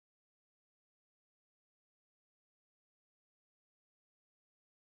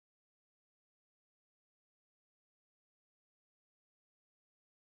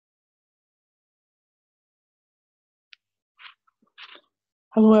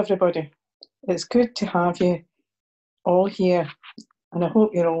Hello everybody, it's good to have you all here and I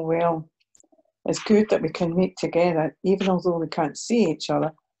hope you're all well. It's good that we can meet together even although we can't see each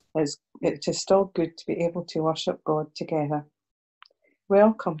other. It is still good to be able to worship God together.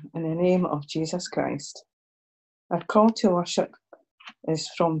 Welcome in the name of Jesus Christ. Our call to worship is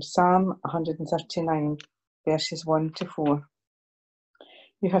from Psalm 139 verses 1 to 4.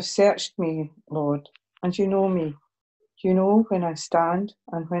 You have searched me, Lord, and you know me. You know when I stand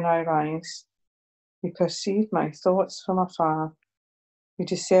and when I rise. You perceive my thoughts from afar. You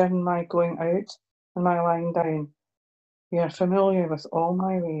discern my going out and my lying down. You are familiar with all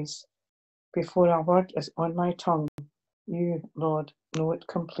my ways. Before a word is on my tongue, you, Lord, know it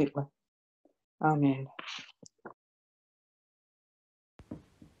completely. Amen.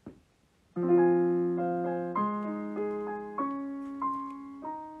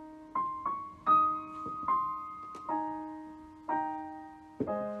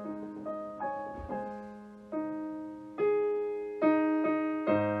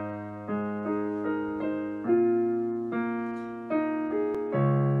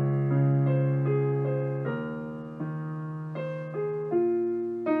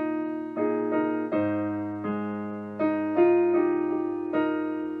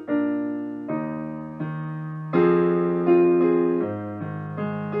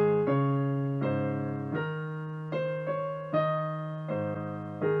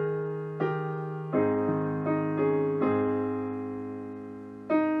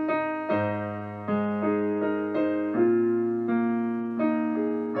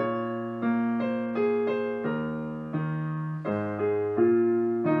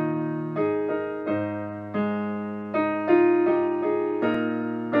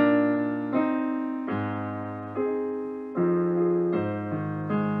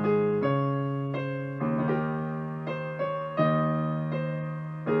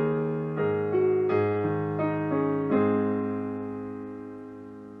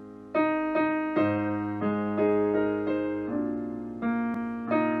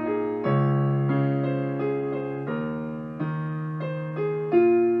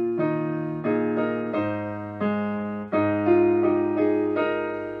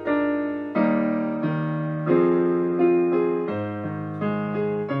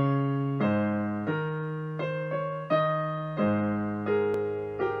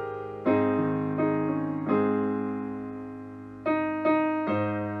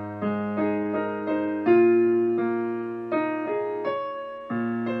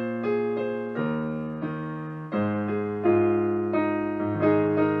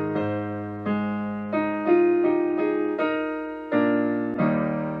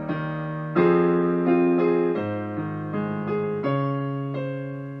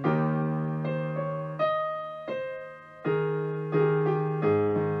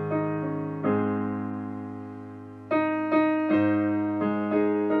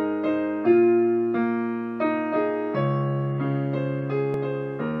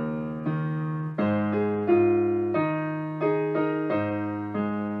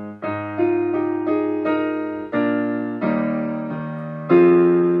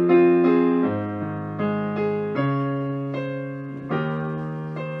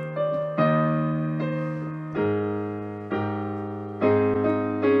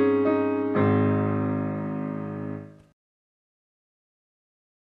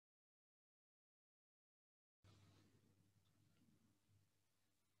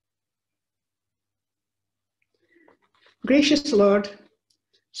 Gracious Lord,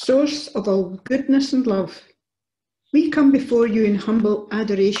 source of all goodness and love, we come before you in humble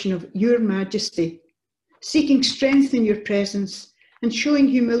adoration of your majesty, seeking strength in your presence and showing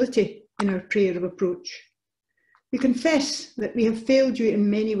humility in our prayer of approach. We confess that we have failed you in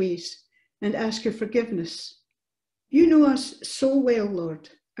many ways and ask your forgiveness. You know us so well, Lord,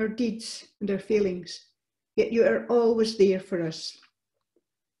 our deeds and our failings, yet you are always there for us.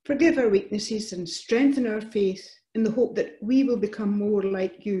 Forgive our weaknesses and strengthen our faith in the hope that we will become more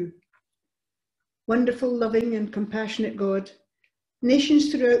like you. Wonderful, loving and compassionate God, nations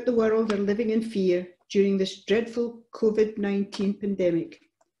throughout the world are living in fear during this dreadful COVID-19 pandemic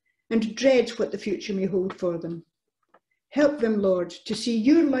and dread what the future may hold for them. Help them, Lord, to see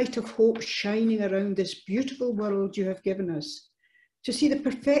your light of hope shining around this beautiful world you have given us, to see the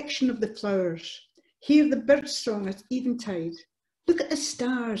perfection of the flowers, hear the bird's song at eventide, look at the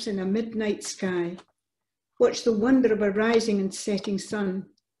stars in a midnight sky, watch the wonder of a rising and setting sun,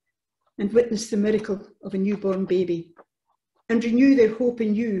 and witness the miracle of a newborn baby, and renew their hope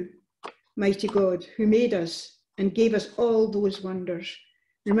in you, mighty God, who made us and gave us all those wonders,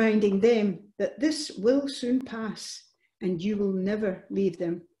 reminding them that this will soon pass, and you will never leave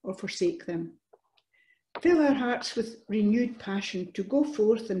them or forsake them. Fill our hearts with renewed passion to go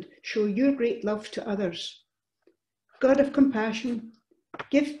forth and show your great love to others. God of compassion,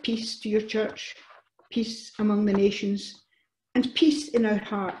 give peace to your church, peace among the nations, and peace in our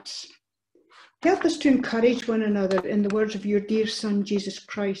hearts. Help us to encourage one another in the words of your dear Son, Jesus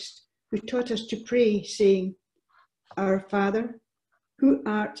Christ, who taught us to pray, saying, Our Father, who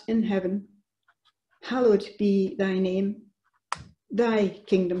art in heaven, hallowed be thy name. Thy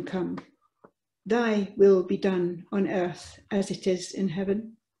kingdom come. Thy will be done on earth as it is in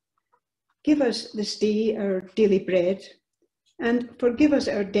heaven. Give us this day our daily bread, and forgive us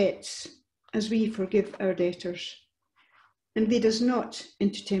our debts as we forgive our debtors. And lead us not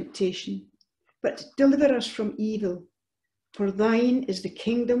into temptation, but deliver us from evil. For thine is the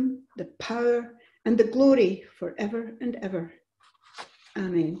kingdom, the power, and the glory forever and ever.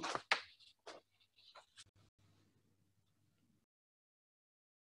 Amen.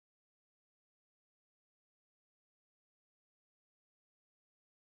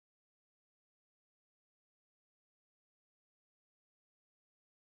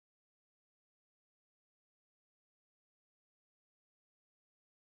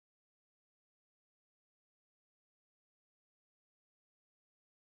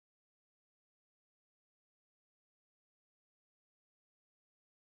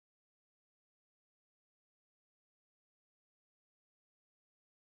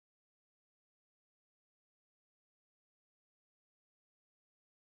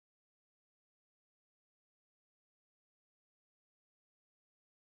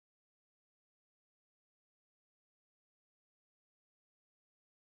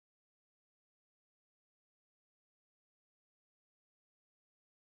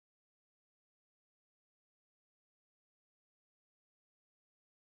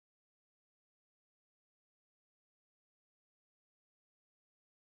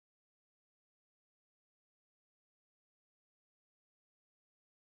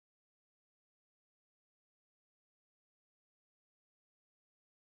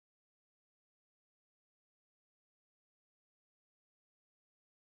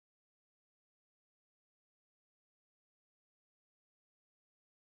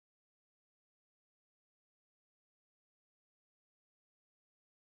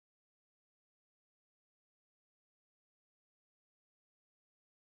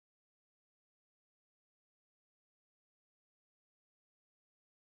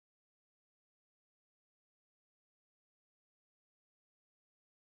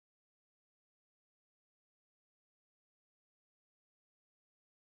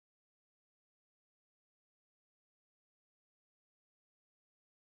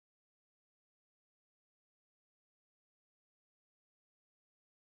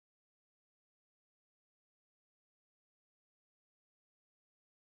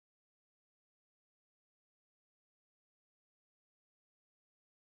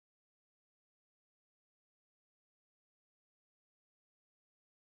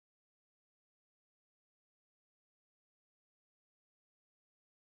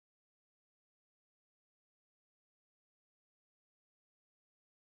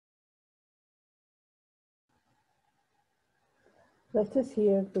 Let us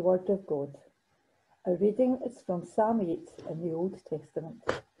hear the word of God. Our reading is from Psalm 8 in the Old Testament.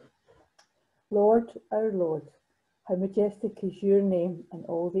 Lord, our Lord, how majestic is your name in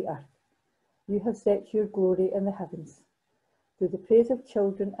all the earth. You have set your glory in the heavens. Through the praise of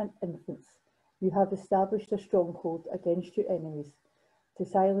children and infants, you have established a stronghold against your enemies, to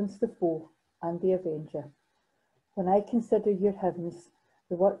silence the foe and the avenger. When I consider your heavens,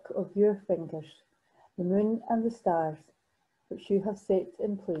 the work of your fingers, the moon and the stars, which you have set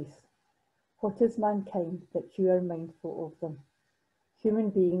in place, what is mankind that you are mindful of them? Human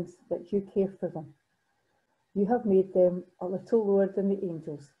beings that you care for them. You have made them a little lower than the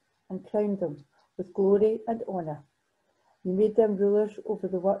angels and crowned them with glory and honour. You made them rulers over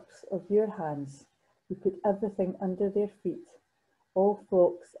the works of your hands. You put everything under their feet, all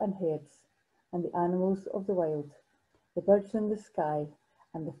flocks and herds, and the animals of the wild, the birds in the sky,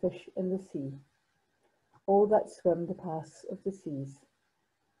 and the fish in the sea, all that swim the paths of the seas.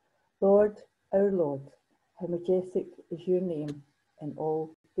 Lord, our Lord, how majestic is your name in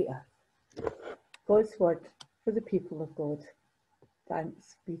all the earth. God's word for the people of God.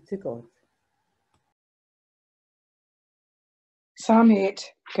 Thanks be to God. Psalm 8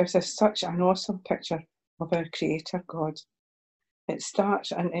 gives us such an awesome picture of our Creator God. It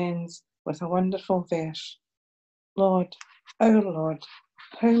starts and ends with a wonderful verse. Lord, our Lord,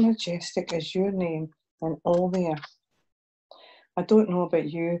 how majestic is your name in all the earth. I don't know about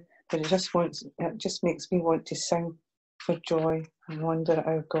you, but it just makes me want to sing for joy and wonder at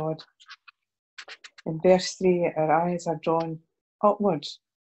our God. In verse 3, our eyes are drawn upwards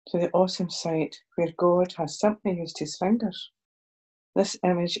to the awesome sight where God has simply used his fingers. This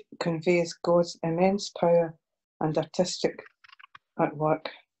image conveys God's immense power and artistic at work.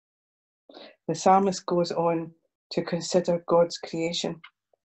 The psalmist goes on to consider God's creation,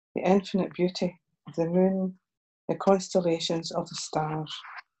 the infinite beauty of the moon, the constellations of the stars.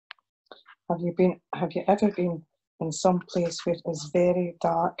 Have you ever been in some place where it is very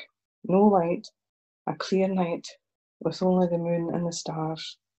dark, no light, a clear night with only the moon and the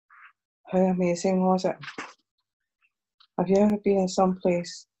stars? How amazing was it? Have you ever been in some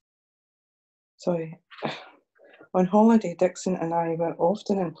place? On holiday, Dixon and I were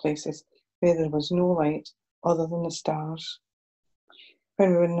often in places where there was no light other than the stars.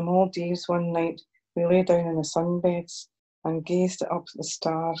 When we were in the Maldives one night, we lay down in the sunbeds and gazed up at the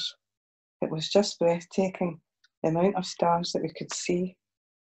stars. It was just breathtaking, the amount of stars that we could see.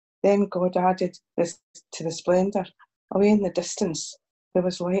 Then God added this to the splendour. Away in the distance, there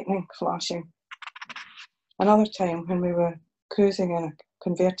was lightning flashing. Another time, when we were cruising in a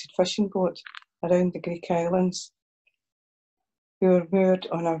converted fishing boat around the Greek islands, we were moored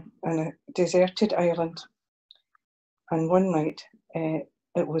on a deserted island, and one night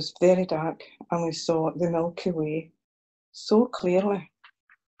it was very dark and we saw the Milky Way so clearly.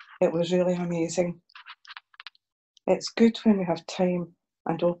 It was really amazing. It's good when we have time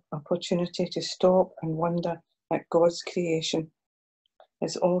and opportunity to stop and wonder at God's creation.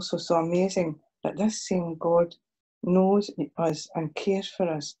 It's also so amazing that this same God knows us and cares for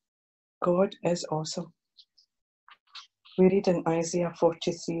us. God is awesome. We read in Isaiah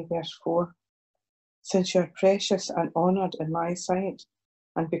 43 verse 4, "Since you are precious and honoured in my sight,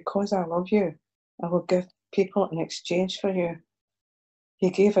 and because I love you, I will give people in exchange for you." He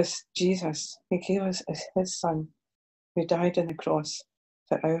gave us Jesus. He gave us his Son, who died on the cross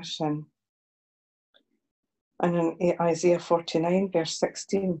for our sin. And in Isaiah 49 verse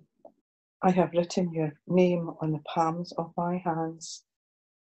 16, "I have written your name on the palms of my hands."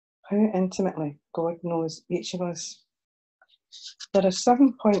 How intimately God knows each of us. There are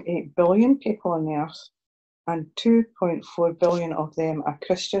 7.8 billion people on the earth, and 2.4 billion of them are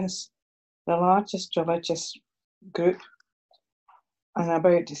Christians, the largest religious group, and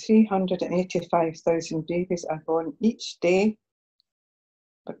about 385,000 babies are born each day,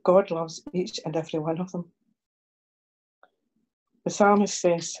 but God loves each and every one of them. The psalmist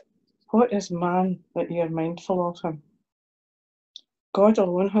says, "What is man that you are mindful of him?" God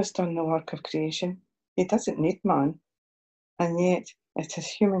alone has done the work of creation. He doesn't need man, and yet it is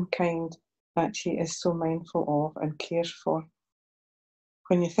humankind that he is so mindful of and cares for.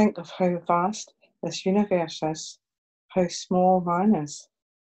 When you think of how vast this universe is, how small man is,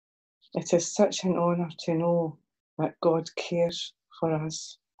 it is such an honour to know that God cares for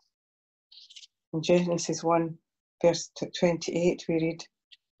us. In Genesis 1 verse 28 we read,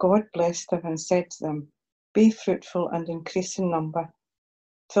 "God blessed them and said to them, 'Be fruitful and increase in number,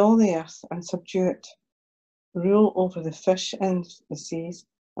 fill the earth and subdue it, rule over the fish in the seas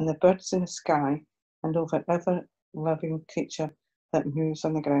and the birds in the sky, and over every living creature that moves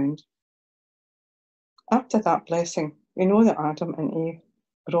on the ground.'" After that blessing, we know that Adam and Eve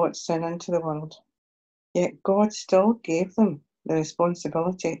brought sin into the world. Yet God still gave them the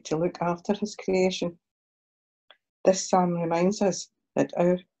responsibility to look after his creation. This psalm reminds us that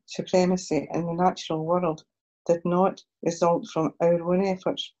our supremacy in the natural world did not result from our own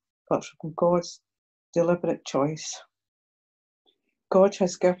efforts, but from God's deliberate choice. God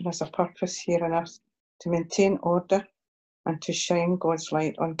has given us a purpose here on earth to maintain order and to shine God's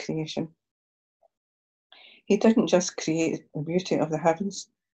light on creation. He didn't just create the beauty of the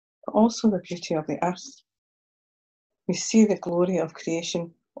heavens, but also the beauty of the earth. We see the glory of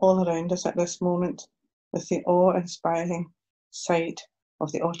creation all around us at this moment, with the awe-inspiring sight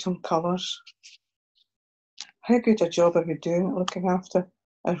of the autumn colours. How good a job are we doing looking after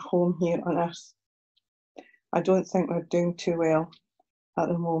our home here on earth? I don't think we're doing too well at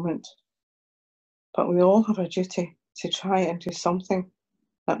the moment, but we all have a duty to try and do something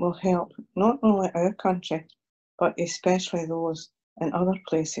that will help not only our country, but especially those in other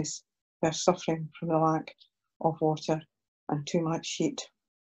places who are suffering from the lack of water and too much heat.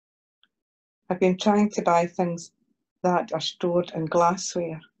 I've been trying to buy things that are stored in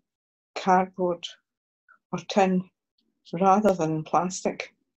glassware, cardboard or tin rather than in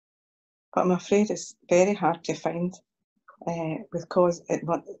plastic, but I'm afraid it's very hard to find because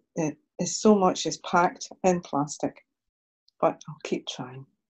it is so much is packed in plastic, but I'll keep trying.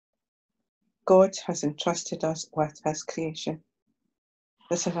 God has entrusted us with his creation.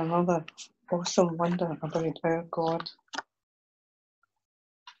 This is another awesome wonder about our God.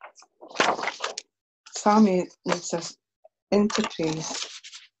 Psalm 8 leads us into praise,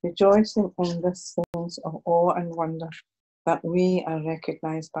 rejoicing in this sense of awe and wonder that we are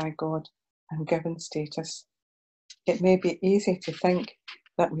recognised by God and given status. It may be easy to think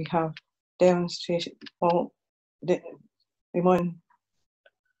that we have demonstration over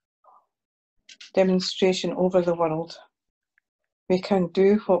the world. We can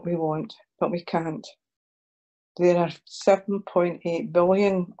do what we want, but we can't. There are 7.8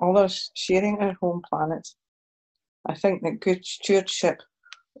 billion others sharing our home planet. I think that good stewardship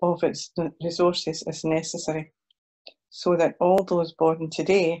of its resources is necessary so that all those born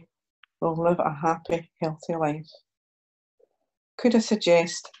today will live a happy, healthy life. Could I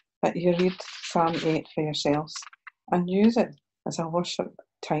suggest that you read Psalm 8 for yourselves and use it as a worship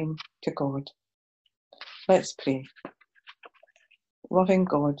time to God? Let's pray. Loving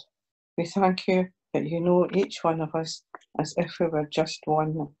God, we thank you that you know each one of us as if we were just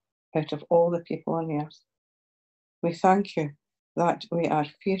one out of all the people on earth. We thank you that we are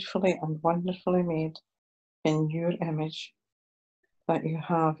fearfully and wonderfully made in your image, that you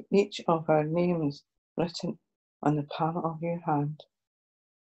have each of our names written on the palm of your hand.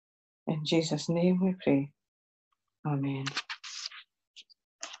 In Jesus' name we pray. Amen.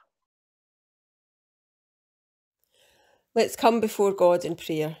 Let's come before God in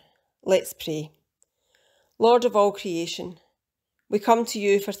prayer. Let's pray. Lord of all creation, we come to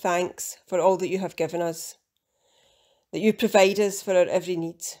you for thanks for all that you have given us, that you provide us for our every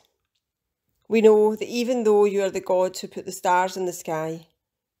need. We know that even though you are the God who put the stars in the sky,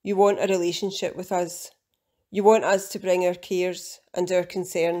 you want a relationship with us. You want us to bring our cares and our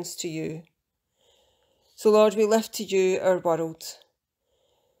concerns to you. So Lord, we lift to you our world.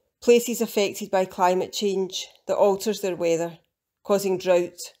 Places affected by climate change that alters their weather, causing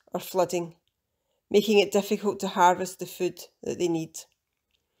drought or flooding, making it difficult to harvest the food that they need.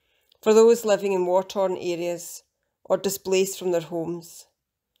 For those living in war-torn areas or displaced from their homes.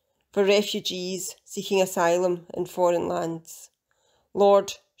 For refugees seeking asylum in foreign lands.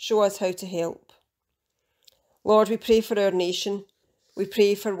 Lord, show us how to help. Lord, we pray for our nation. We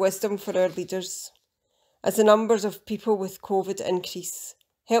pray for wisdom for our leaders. As the numbers of people with COVID increase,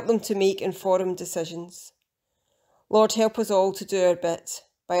 help them to make informed decisions. Lord, help us all to do our bit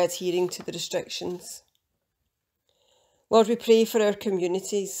by adhering to the restrictions. Lord, we pray for our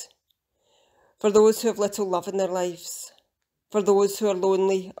communities, for those who have little love in their lives, for those who are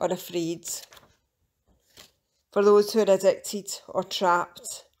lonely or afraid, for those who are addicted or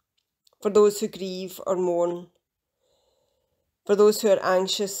trapped, for those who grieve or mourn, for those who are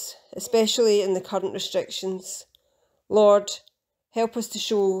anxious, especially in the current restrictions. Lord, help us to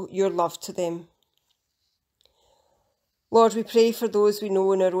show your love to them. Lord, we pray for those we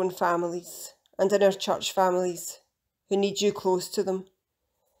know in our own families and in our church families who need you close to them.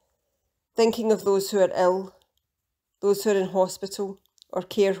 Thinking of those who are ill, those who are in hospital or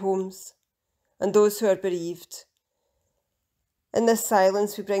care homes, and those who are bereaved. In this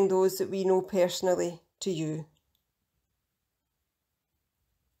silence, we bring those that we know personally to you.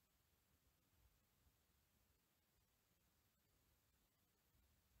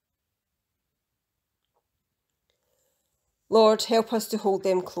 Lord, help us to hold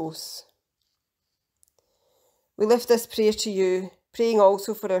them close. We lift this prayer to you, praying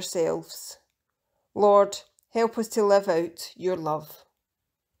also for ourselves. Lord, help us to live out your love.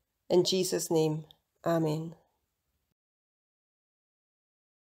 In Jesus' name, amen.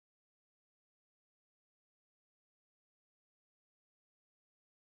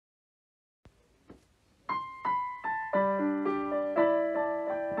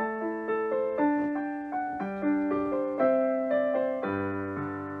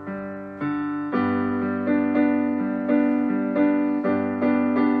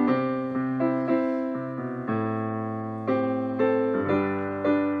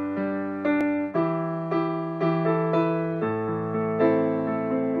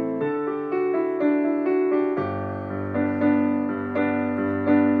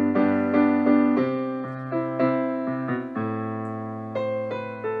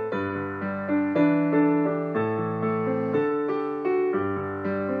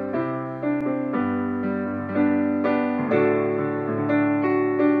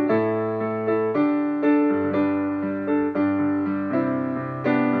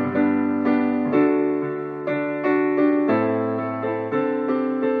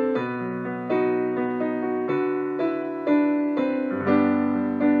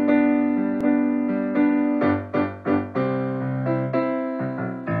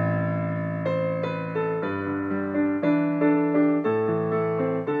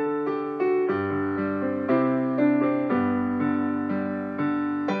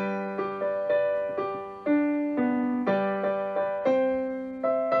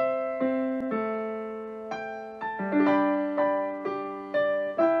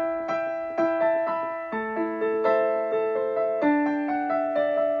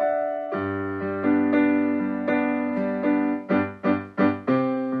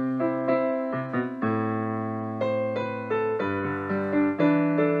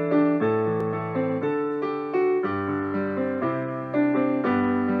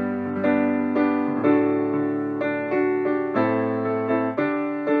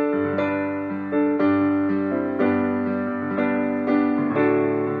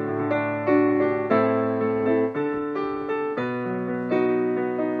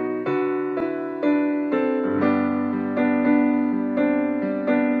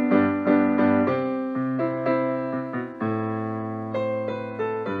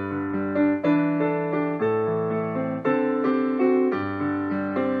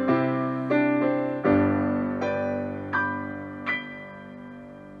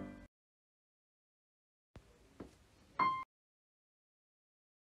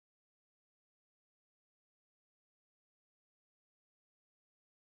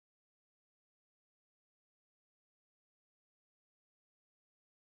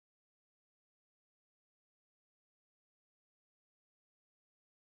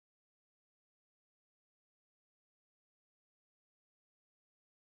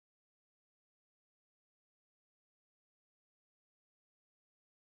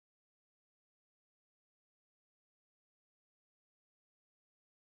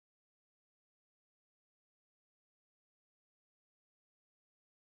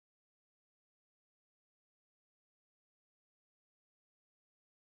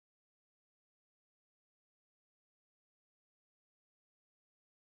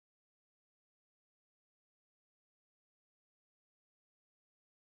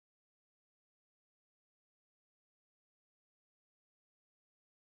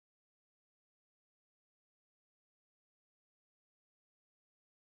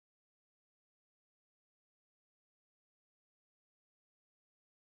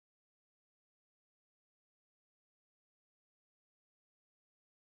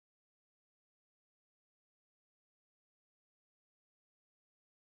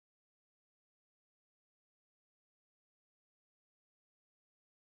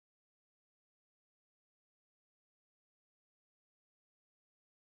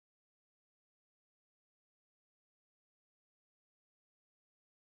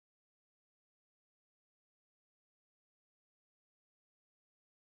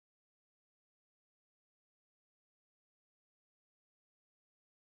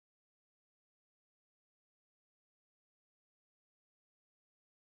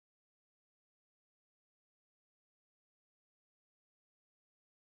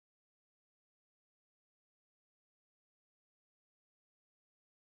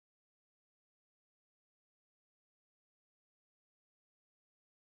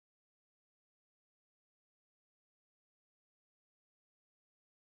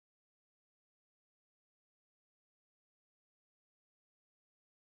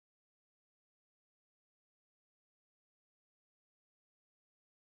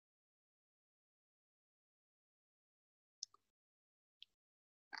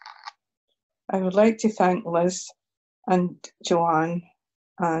 I would like to thank Liz and Joanne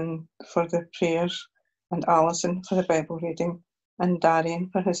and for the prayers, and Alison for the Bible reading, and Darian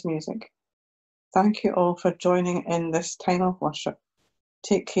for his music. Thank you all for joining in this time of worship.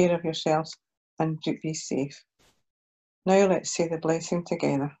 Take care of yourselves and do be safe. Now let's say the blessing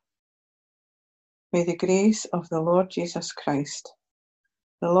together. May the grace of the Lord Jesus Christ,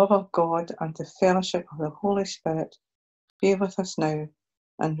 the love of God, and the fellowship of the Holy Spirit be with us now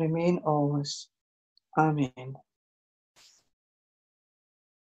and remain always. Amen.